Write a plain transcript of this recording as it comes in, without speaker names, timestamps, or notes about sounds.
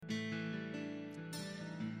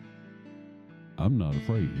I'm not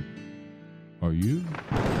afraid. Are you?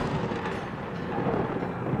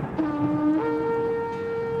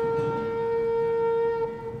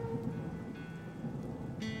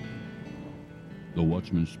 The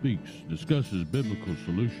Watchman Speaks discusses biblical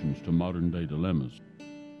solutions to modern-day dilemmas.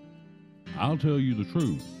 I'll tell you the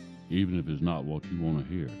truth, even if it's not what you want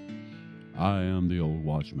to hear. I am the old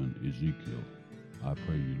watchman, Ezekiel. I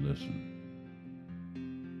pray you listen.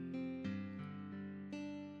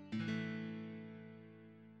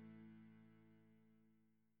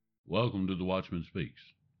 Welcome to The Watchman Speaks.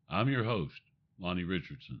 I'm your host, Lonnie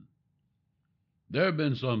Richardson. There have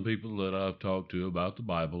been some people that I've talked to about the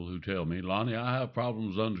Bible who tell me, Lonnie, I have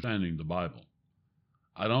problems understanding the Bible.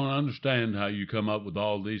 I don't understand how you come up with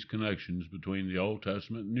all these connections between the Old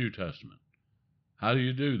Testament and New Testament. How do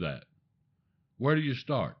you do that? Where do you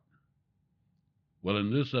start? Well,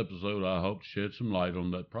 in this episode, I hope to shed some light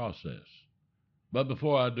on that process. But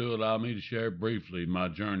before I do, allow me to share briefly my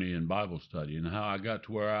journey in Bible study and how I got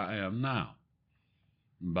to where I am now.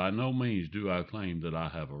 By no means do I claim that I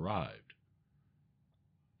have arrived.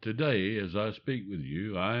 Today, as I speak with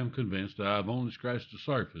you, I am convinced that I've only scratched the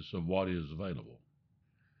surface of what is available.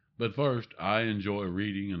 But first, I enjoy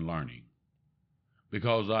reading and learning.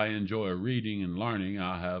 Because I enjoy reading and learning,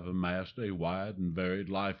 I have amassed a wide and varied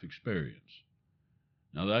life experience.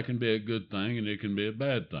 Now, that can be a good thing and it can be a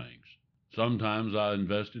bad thing. Sometimes I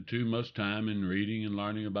invested too much time in reading and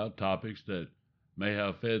learning about topics that may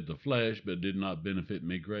have fed the flesh but did not benefit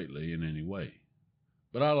me greatly in any way.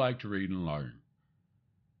 But I like to read and learn.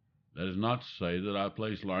 That is not to say that I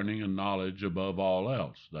place learning and knowledge above all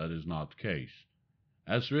else. That is not the case.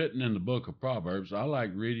 As written in the book of Proverbs, I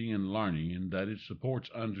like reading and learning in that it supports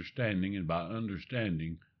understanding, and by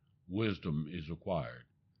understanding, wisdom is acquired.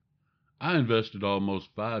 I invested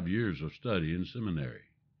almost 5 years of study in seminary.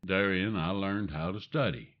 Therein I learned how to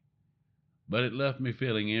study, but it left me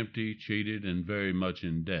feeling empty, cheated, and very much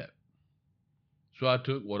in debt. So I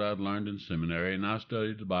took what I'd learned in seminary and I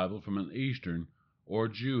studied the Bible from an Eastern or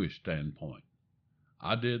Jewish standpoint.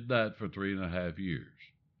 I did that for 3.5 years.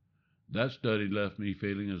 That study left me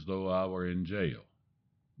feeling as though I were in jail.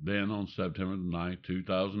 Then on September 9,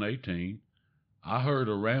 2018, I heard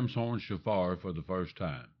a ram's horn shofar for the first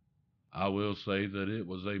time. I will say that it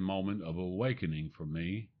was a moment of awakening for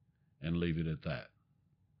me and leave it at that.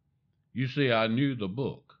 You see, I knew the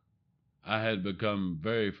book. I had become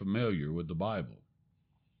very familiar with the Bible.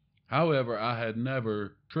 However, I had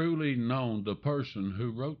never truly known the person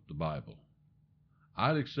who wrote the Bible.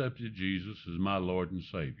 I'd accepted Jesus as my Lord and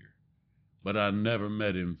Savior, but I never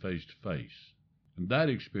met him face to face. And that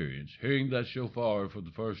experience, hearing that shofar for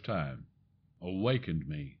the first time, awakened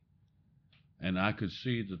me, and I could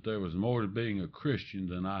see that there was more to being a Christian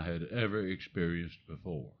than I had ever experienced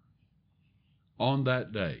before. On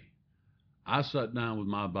that day, I sat down with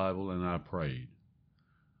my Bible and I prayed.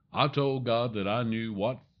 I told God that I knew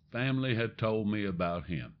what family had told me about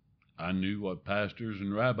him. I knew what pastors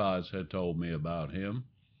and rabbis had told me about him.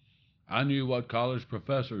 I knew what college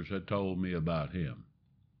professors had told me about him.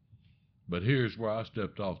 But here's where I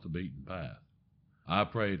stepped off the beaten path. I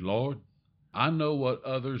prayed, Lord, I know what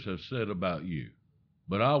others have said about you,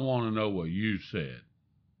 but I want to know what you said.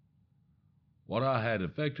 What I had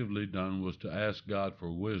effectively done was to ask God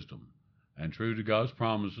for wisdom, and true to God's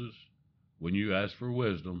promises, when you ask for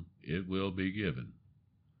wisdom, it will be given.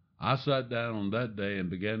 I sat down on that day and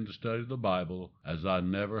began to study the Bible as I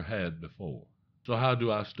never had before. So how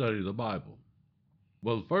do I study the Bible?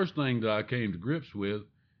 Well, the first thing that I came to grips with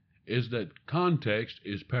is that context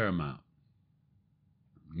is paramount.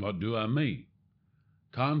 What do I mean?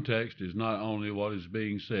 Context is not only what is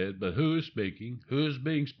being said, but who is speaking, who is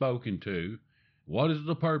being spoken to, what is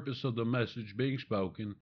the purpose of the message being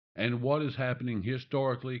spoken, and what is happening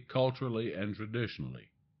historically, culturally, and traditionally.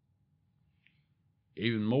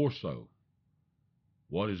 Even more so,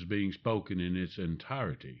 what is being spoken in its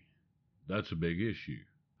entirety. That's a big issue.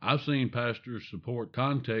 I've seen pastors support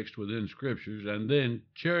context within scriptures and then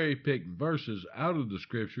cherry-pick verses out of the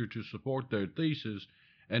scripture to support their thesis,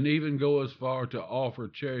 and even go as far to offer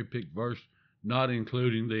cherry-picked verse not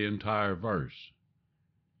including the entire verse.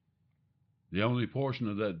 The only portion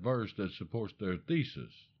of that verse that supports their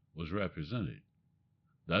thesis was represented.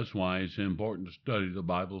 That's why it's important to study the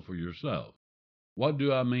Bible for yourself. What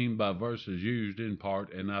do I mean by verses used in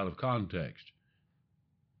part and out of context?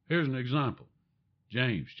 Here's an example.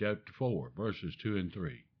 James chapter 4, verses 2 and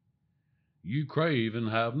 3. You crave and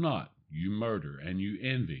have not. You murder and you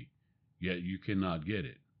envy, yet you cannot get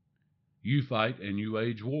it. You fight and you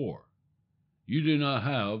wage war. You do not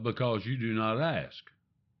have because you do not ask.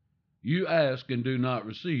 You ask and do not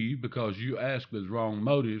receive because you ask with wrong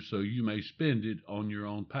motives, so you may spend it on your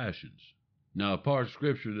own passions. Now, a part of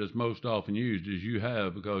Scripture that's most often used is you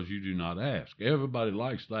have because you do not ask. Everybody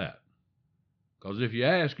likes that. Because if you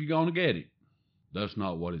ask, you're going to get it. That's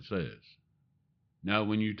not what it says. Now,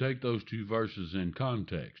 when you take those two verses in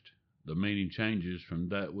context, the meaning changes from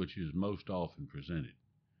that which is most often presented.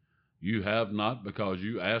 You have not because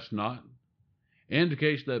you ask not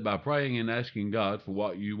indicates that by praying and asking God for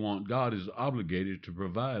what you want, God is obligated to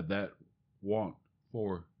provide that want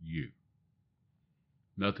for you.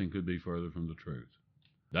 Nothing could be further from the truth.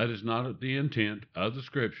 That is not the intent of the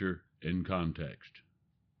Scripture in context.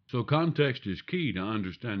 So context is key to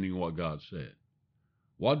understanding what God said.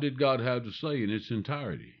 What did God have to say in its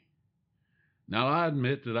entirety? Now, I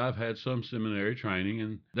admit that I've had some seminary training,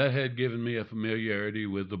 and that had given me a familiarity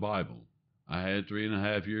with the Bible. I had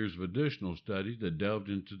 3.5 years of additional study that delved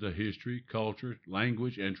into the history, culture,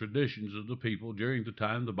 language, and traditions of the people during the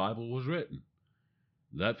time the Bible was written.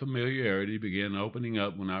 That familiarity began opening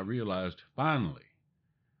up when I realized, finally,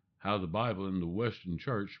 how the Bible in the Western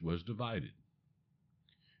Church was divided.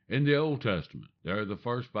 In the Old Testament, there are the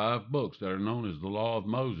first 5 books that are known as the Law of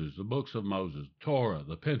Moses, the Books of Moses, Torah,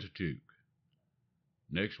 the Pentateuch.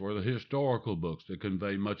 Next were the historical books that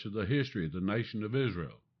convey much of the history of the nation of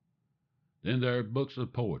Israel. Then there are books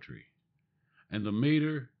of poetry, and the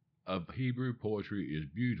meter of Hebrew poetry is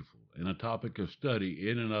beautiful and a topic of study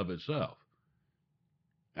in and of itself.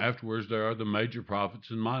 Afterwards, there are the major prophets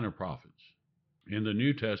and minor prophets. In the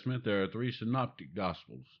New Testament, there are 3 synoptic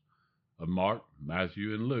gospels of Mark,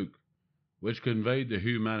 Matthew, and Luke, which conveyed the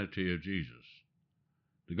humanity of Jesus.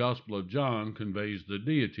 The Gospel of John conveys the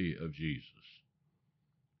deity of Jesus.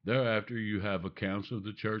 Thereafter, you have accounts of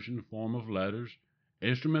the church in the form of letters,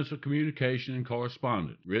 instruments of communication, and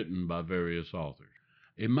correspondence written by various authors.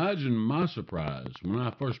 Imagine my surprise when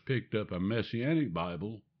I first picked up a Messianic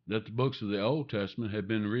Bible that the books of the Old Testament had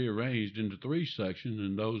been rearranged into 3 sections,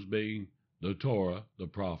 and those being the Torah, the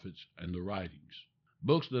prophets, and the writings.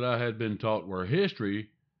 Books that I had been taught were history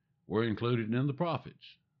were included in the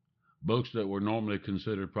prophets. Books that were normally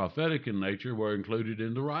considered prophetic in nature were included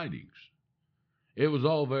in the writings. It was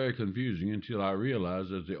all very confusing until I realized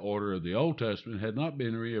that the order of the Old Testament had not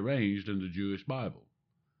been rearranged in the Jewish Bible.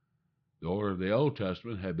 The order of the Old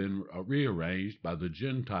Testament had been rearranged by the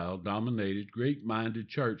Gentile-dominated, Greek-minded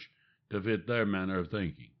church to fit their manner of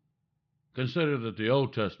thinking. Consider that the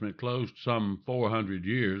Old Testament closed some 400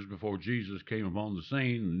 years before Jesus came upon the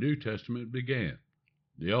scene and the New Testament began.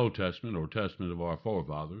 The Old Testament, or Testament of our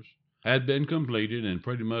forefathers, had been completed and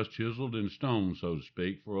pretty much chiseled in stone, so to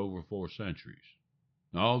speak, for over 4 centuries.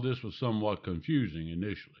 Now, all this was somewhat confusing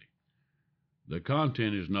initially. The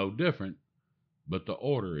content is no different, but the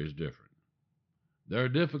order is different. There are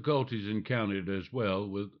difficulties encountered as well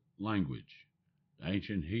with language.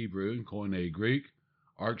 Ancient Hebrew and Koine Greek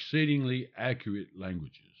are exceedingly accurate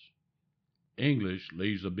languages. English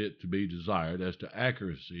leaves a bit to be desired as to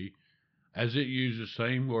accuracy, as it uses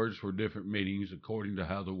same words for different meanings according to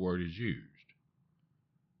how the word is used.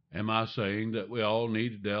 Am I saying that we all need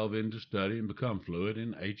to delve into study and become fluent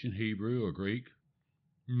in ancient Hebrew or Greek?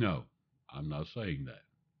 No, I'm not saying that.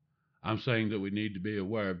 I'm saying that we need to be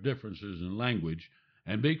aware of differences in language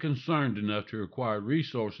and be concerned enough to acquire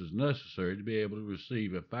resources necessary to be able to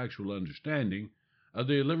receive a factual understanding of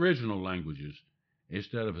the original languages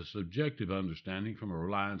instead of a subjective understanding from a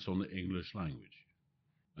reliance on the English language.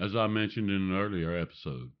 As I mentioned in an earlier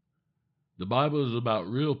episode, the Bible is about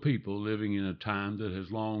real people living in a time that has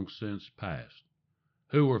long since passed,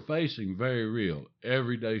 who were facing very real,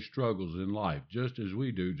 everyday struggles in life, just as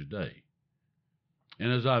we do today.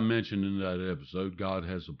 And as I mentioned in that episode, God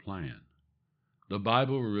has a plan. The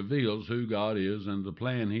Bible reveals who God is and the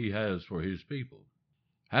plan He has for His people.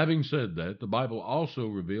 Having said that, the Bible also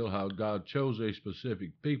reveals how God chose a specific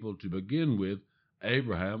people to begin with,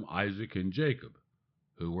 Abraham, Isaac, and Jacob,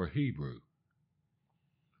 who were Hebrew.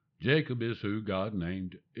 Jacob is who God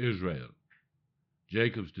named Israel.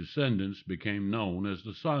 Jacob's descendants became known as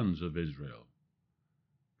the sons of Israel.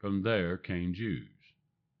 From there came Jews.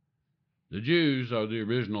 The Jews are the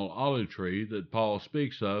original olive tree that Paul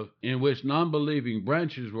speaks of, in which non-believing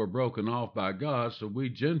branches were broken off by God so we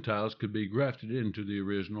Gentiles could be grafted into the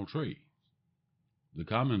original tree. The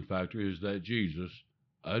common factor is that Jesus,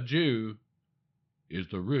 a Jew, is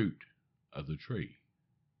the root of the tree.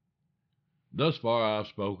 Thus far I've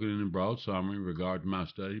spoken in broad summary in regard to my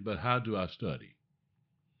study, but how do I study?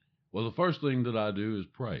 Well, the first thing that I do is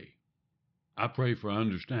pray. I pray for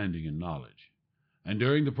understanding and knowledge. And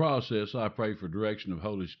during the process, I pray for direction of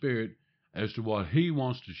Holy Spirit as to what He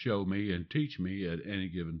wants to show me and teach me at any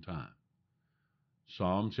given time.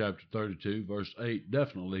 Psalm chapter 32, verse 8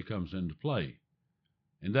 definitely comes into play.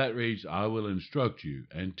 And that reads, I will instruct you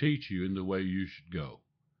and teach you in the way you should go.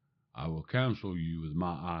 I will counsel you with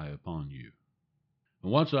my eye upon you.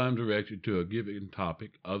 And once I am directed to a given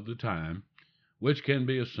topic of the time, which can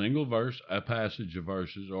be a single verse, a passage of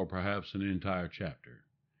verses, or perhaps an entire chapter.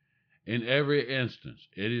 In every instance,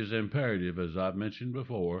 it is imperative, as I've mentioned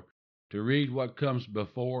before, to read what comes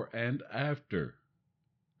before and after.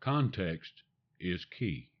 Context is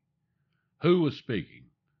key. Who was speaking?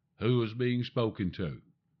 Who was being spoken to?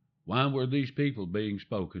 Why were these people being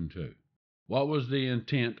spoken to? What was the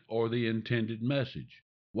intent or the intended message?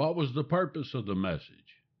 What was the purpose of the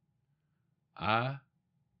message? I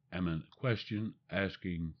am a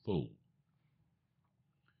question-asking fool.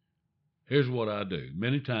 Here's what I do,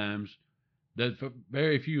 many times that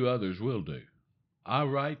very few others will do. I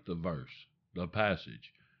write the verse, the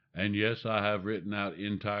passage, and yes, I have written out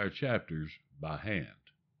entire chapters by hand.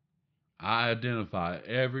 I identify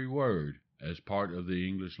every word as part of the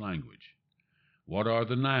English language. What are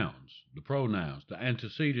the nouns, the pronouns, the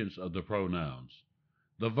antecedents of the pronouns,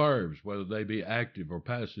 the verbs, whether they be active or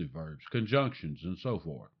passive verbs, conjunctions, and so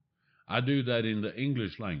forth. I do that in the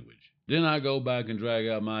English language. Then I go back and drag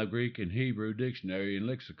out my Greek and Hebrew dictionary and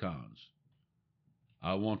lexicons.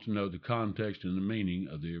 I want to know the context and the meaning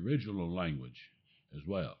of the original language as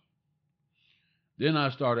well. Then I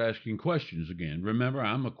start asking questions again. Remember,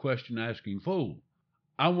 I'm a question-asking fool.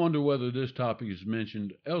 I wonder whether this topic is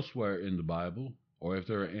mentioned elsewhere in the Bible, or if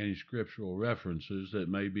there are any scriptural references that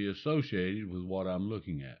may be associated with what I'm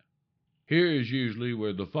looking at. Here is usually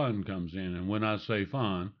where the fun comes in, and when I say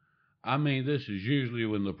fun, I mean this is usually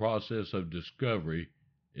when the process of discovery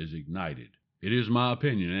is ignited. It is my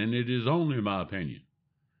opinion, and it is only my opinion,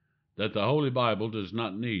 that the Holy Bible does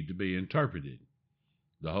not need to be interpreted.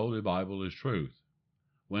 The Holy Bible is truth.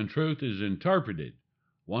 When truth is interpreted,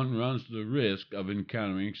 one runs the risk of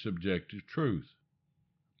encountering subjective truth.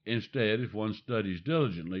 Instead, if one studies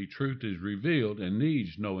diligently, truth is revealed and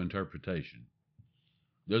needs no interpretation.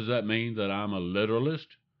 Does that mean that I'm a literalist?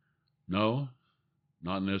 No,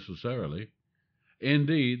 not necessarily.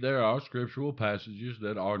 Indeed, there are scriptural passages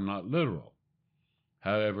that are not literal.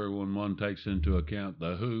 However, when one takes into account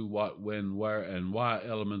the who, what, when, where, and why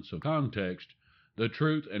elements of context, the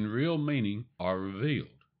truth and real meaning are revealed.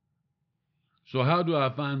 So how do I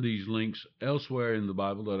find these links elsewhere in the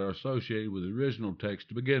Bible that are associated with the original text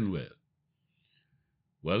to begin with?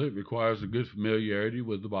 Well, it requires a good familiarity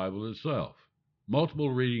with the Bible itself. Multiple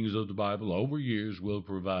readings of the Bible over years will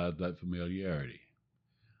provide that familiarity.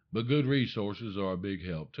 But good resources are a big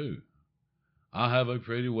help too. I have a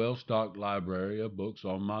pretty well-stocked library of books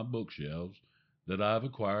on my bookshelves that I've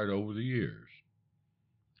acquired over the years.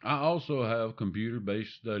 I also have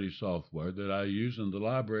computer-based study software that I use, and the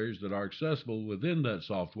libraries that are accessible within that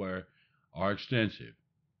software are extensive.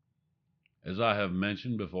 As I have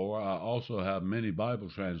mentioned before, I also have many Bible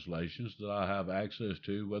translations that I have access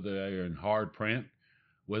to, whether they are in hard print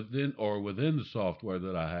within the software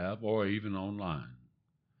that I have, or even online.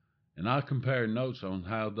 And I compare notes on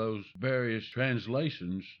how those various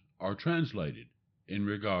translations are translated in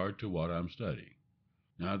regard to what I'm studying.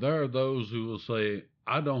 Now, there are those who will say,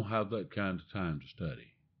 I don't have that kind of time to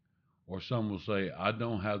study. Or some will say, I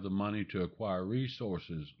don't have the money to acquire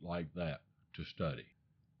resources like that to study.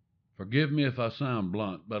 Forgive me if I sound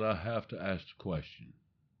blunt, but I have to ask the question.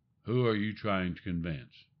 Who are you trying to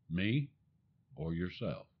convince? Me or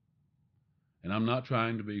yourself? And I'm not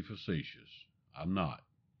trying to be facetious. I'm not.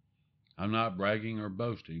 I'm not bragging or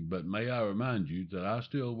boasting, but may I remind you that I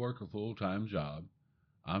still work a full-time job.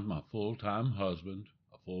 I'm a full-time husband,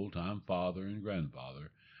 a full-time father and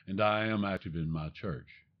grandfather, and I am active in my church.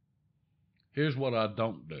 Here's what I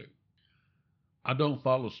don't do. I don't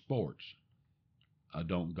follow sports. I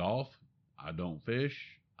don't golf. I don't fish.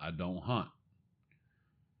 I don't hunt.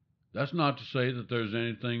 That's not to say that there's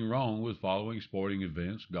anything wrong with following sporting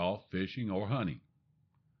events, golf, fishing, or hunting.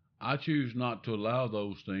 I choose not to allow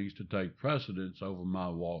those things to take precedence over my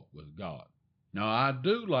walk with God. Now, I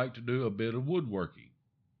do like to do a bit of woodworking.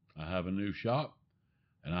 I have a new shop,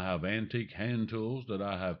 and I have antique hand tools that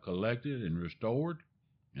I have collected and restored,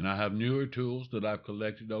 and I have newer tools that I've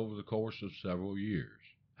collected over the course of several years.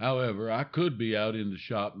 However, I could be out in the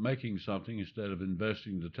shop making something instead of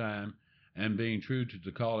investing the time and being true to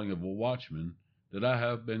the calling of a watchman that I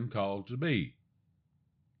have been called to be.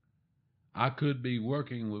 I could be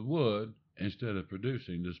working with wood instead of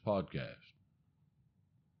producing this podcast.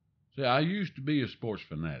 See, I used to be a sports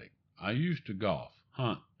fanatic. I used to golf,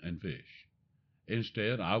 hunt, and fish.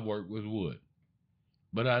 Instead, I work with wood.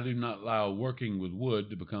 But I do not allow working with wood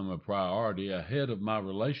to become a priority ahead of my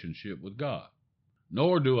relationship with God.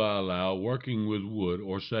 Nor do I allow working with wood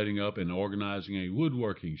or setting up and organizing a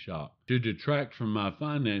woodworking shop to detract from my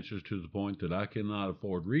finances to the point that I cannot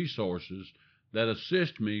afford resources that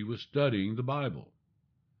assist me with studying the Bible.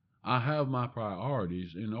 I have my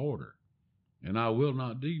priorities in order, and I will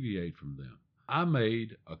not deviate from them. I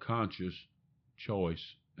made a conscious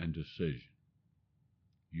choice and decision.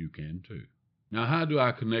 You can too. Now, how do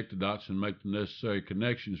I connect the dots and make the necessary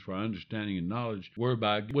connections for understanding and knowledge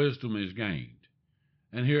whereby wisdom is gained?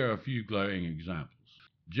 And here are a few glaring examples.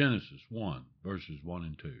 Genesis 1, verses 1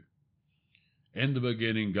 and 2. In the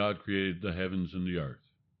beginning, God created the heavens and the earth.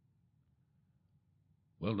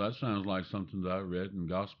 Well, that sounds like something that I read in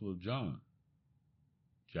the Gospel of John.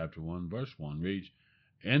 Chapter 1, verse 1 reads,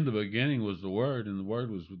 In the beginning was the Word, and the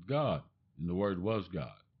Word was with God, and the Word was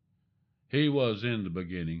God. He was in the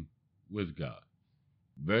beginning with God.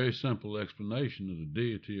 Very simple explanation of the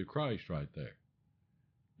deity of Christ right there.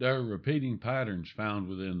 There are repeating patterns found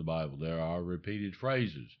within the Bible. There are repeated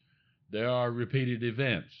phrases. There are repeated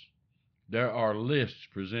events. There are lists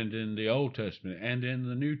presented in the Old Testament and in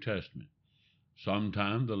the New Testament.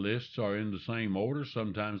 Sometimes the lists are in the same order.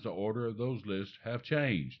 Sometimes the order of those lists have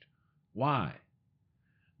changed. Why?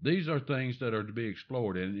 These are things that are to be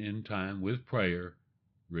explored in time with prayer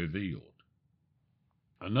revealed.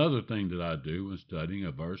 Another thing that I do when studying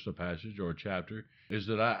a verse, a passage, or a chapter is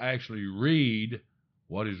that I actually read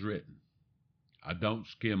what is written. I don't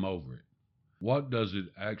skim over it. What does it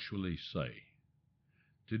actually say?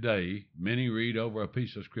 Today, many read over a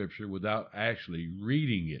piece of Scripture without actually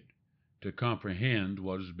reading it to comprehend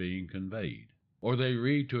what is being conveyed. Or they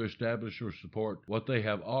read to establish or support what they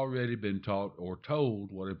have already been taught or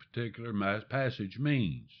told what a particular passage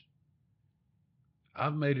means.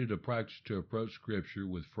 I've made it a practice to approach Scripture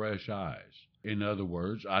with fresh eyes. In other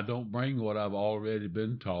words, I don't bring what I've already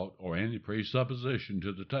been taught or any presupposition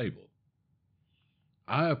to the table.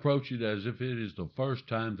 I approach it as if it is the first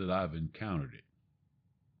time that I've encountered it.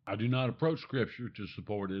 I do not approach Scripture to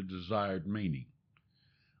support a desired meaning.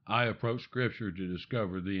 I approach Scripture to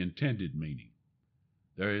discover the intended meaning.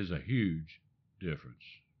 There is a huge difference.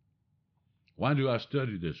 Why do I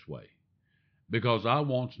study this way? Because I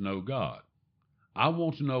want to know God. I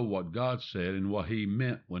want to know what God said and what He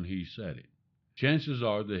meant when He said it. Chances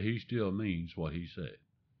are that He still means what He said.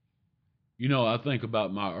 You know, I think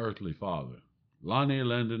about my earthly father, Lonnie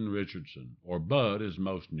Lyndon Richardson, or Bud as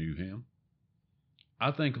most knew him.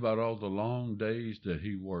 I think about all the long days that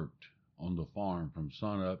he worked on the farm from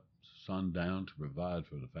sun up to sundown to provide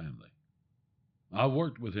for the family. I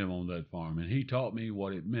worked with him on that farm, and he taught me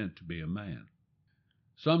what it meant to be a man.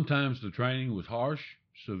 Sometimes the training was harsh,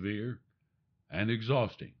 severe, and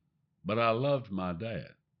exhausting, but I loved my dad.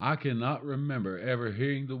 I cannot remember ever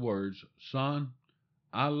hearing the words, "Son,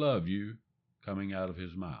 I love you," coming out of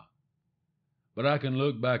his mouth. But I can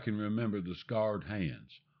look back and remember the scarred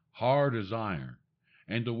hands, hard as iron,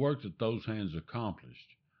 and the work that those hands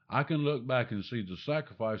accomplished. I can look back and see the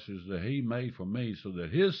sacrifices that he made for me so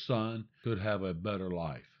that his son could have a better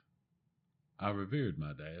life. I revered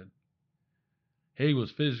my dad. He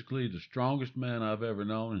was physically the strongest man I've ever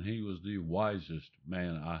known, and he was the wisest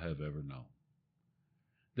man I have ever known.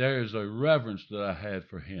 There is a reverence that I had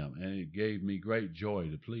for him, and it gave me great joy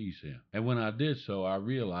to please him. And when I did so, I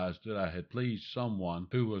realized that I had pleased someone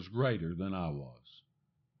who was greater than I was.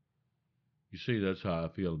 You see, that's how I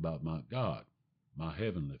feel about my God, my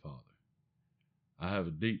Heavenly Father. I have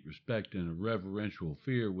a deep respect and a reverential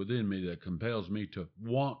fear within me that compels me to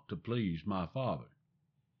want to please my Father.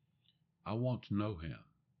 I want to know Him,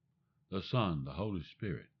 the Son, the Holy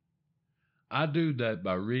Spirit. I do that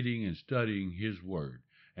by reading and studying His Word,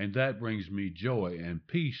 and that brings me joy and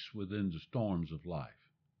peace within the storms of life.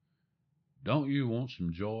 Don't you want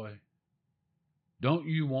some joy? Don't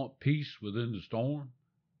you want peace within the storm?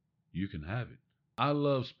 You can have it. I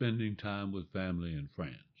love spending time with family and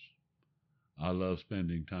friends. I love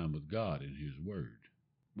spending time with God in His Word.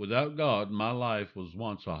 Without God, my life was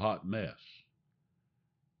once a hot mess.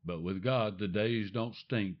 But with God, the days don't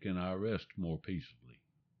stink, and I rest more peacefully.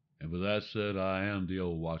 And with that said, I am the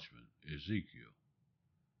old watchman, Ezekiel,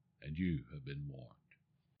 and you have been warned.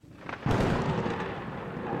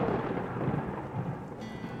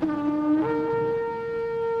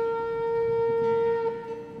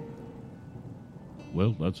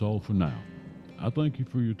 Well, that's all for now. I thank you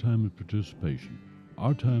for your time and participation.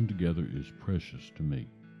 Our time together is precious to me.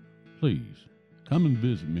 Please, come and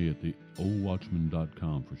visit me at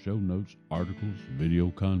theoldwatchman.com for show notes, articles, video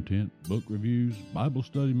content, book reviews, Bible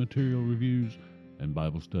study material reviews, and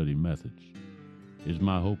Bible study methods. It's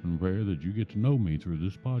my hope and prayer that you get to know me through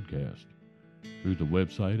this podcast. Through the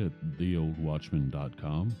website at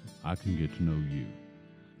theoldwatchman.com, I can get to know you.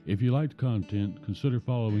 If you like the content, consider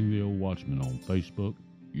following the Old Watchman on Facebook,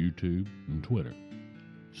 YouTube, and Twitter.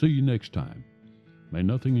 See you next time. May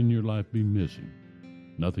nothing in your life be missing,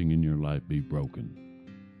 nothing in your life be broken.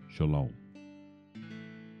 Shalom.